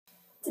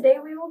Today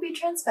we will be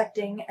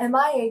transfecting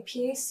MIA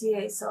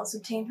PaCa cells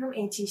obtained from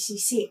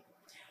ATCC.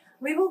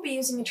 We will be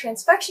using a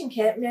transfection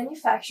kit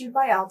manufactured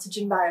by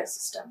Altogen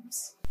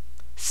Biosystems.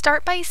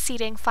 Start by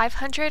seeding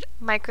 500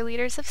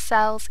 microliters of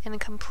cells in a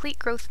complete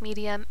growth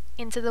medium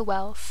into the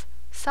wells.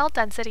 Cell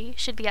density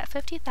should be at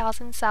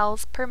 50,000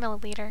 cells per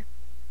milliliter.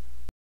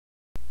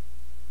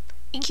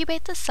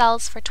 Incubate the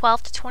cells for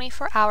 12 to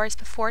 24 hours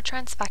before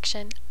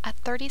transfection at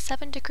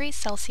 37 degrees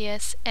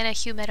Celsius in a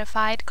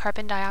humidified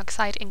carbon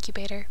dioxide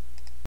incubator.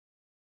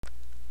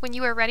 When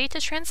you are ready to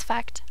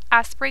transfect,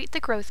 aspirate the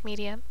growth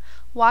medium,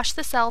 wash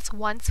the cells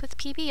once with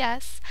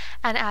PBS,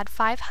 and add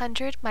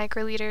 500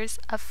 microliters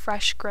of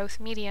fresh growth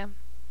medium.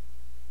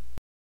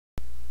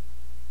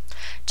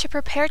 To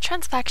prepare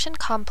transfection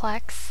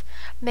complex,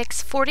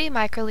 mix 40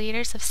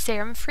 microliters of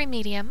serum-free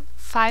medium,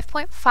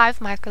 5.5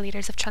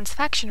 microliters of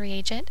transfection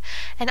reagent,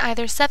 and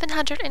either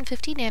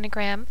 750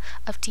 nanogram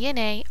of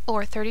DNA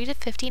or 30 to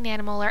 50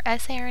 nanomolar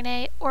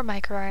siRNA or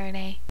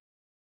microRNA.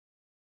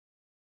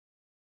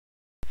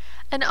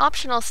 An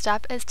optional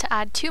step is to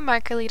add 2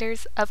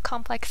 microliters of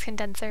complex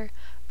condenser,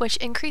 which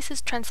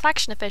increases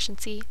transfection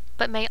efficiency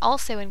but may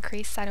also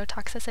increase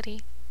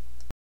cytotoxicity.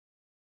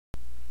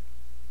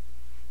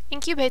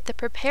 Incubate the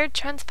prepared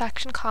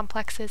transfection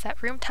complexes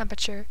at room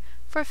temperature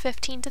for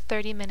 15 to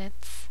 30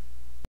 minutes.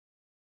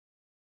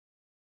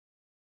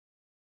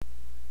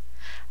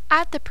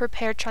 Add the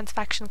prepared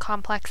transfection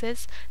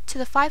complexes to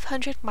the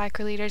 500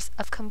 microliters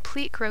of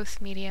complete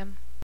growth medium.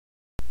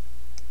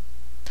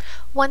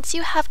 Once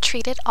you have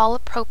treated all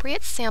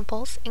appropriate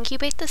samples,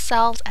 incubate the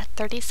cells at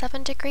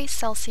 37 degrees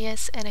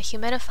Celsius in a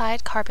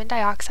humidified carbon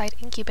dioxide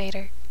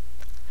incubator.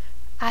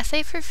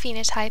 Assay for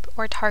phenotype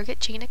or target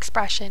gene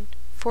expression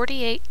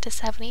 48 to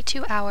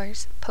 72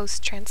 hours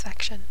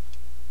post-transfection.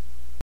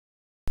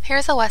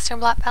 Here's a Western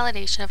blot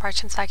validation of our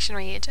transfection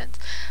reagents.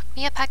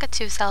 MIA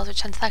PaCa-2 cells are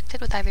transfected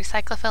with either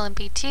cyclophilin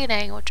B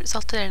DNA, which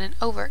resulted in an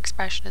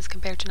overexpression as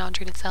compared to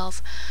non-treated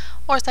cells,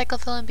 or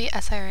cyclophilin B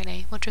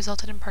siRNA, which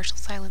resulted in partial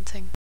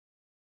silencing.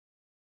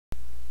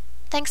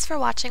 Thanks for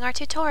watching our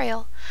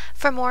tutorial.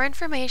 For more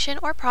information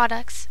or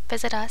products,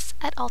 visit us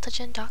at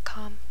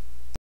altogen.com.